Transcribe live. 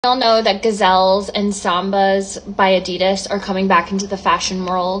We all know that Gazelles and Sambas by Adidas are coming back into the fashion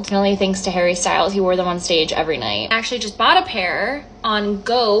world. Only thanks to Harry Styles. He wore them on stage every night. I actually just bought a pair on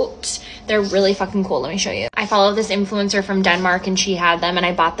Goat. They're really fucking cool. Let me show you. I follow this influencer from Denmark and she had them and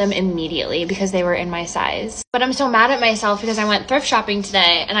I bought them immediately because they were in my size. But I'm so mad at myself because I went thrift shopping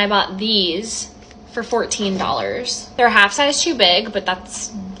today and I bought these for $14. They're a half size too big, but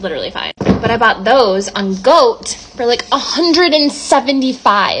that's literally fine. But I bought those on Goat for like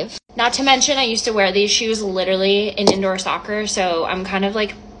 $175. Not to mention I used to wear these shoes literally in indoor soccer, so I'm kind of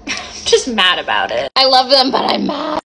like just mad about it. I love them, but I'm mad.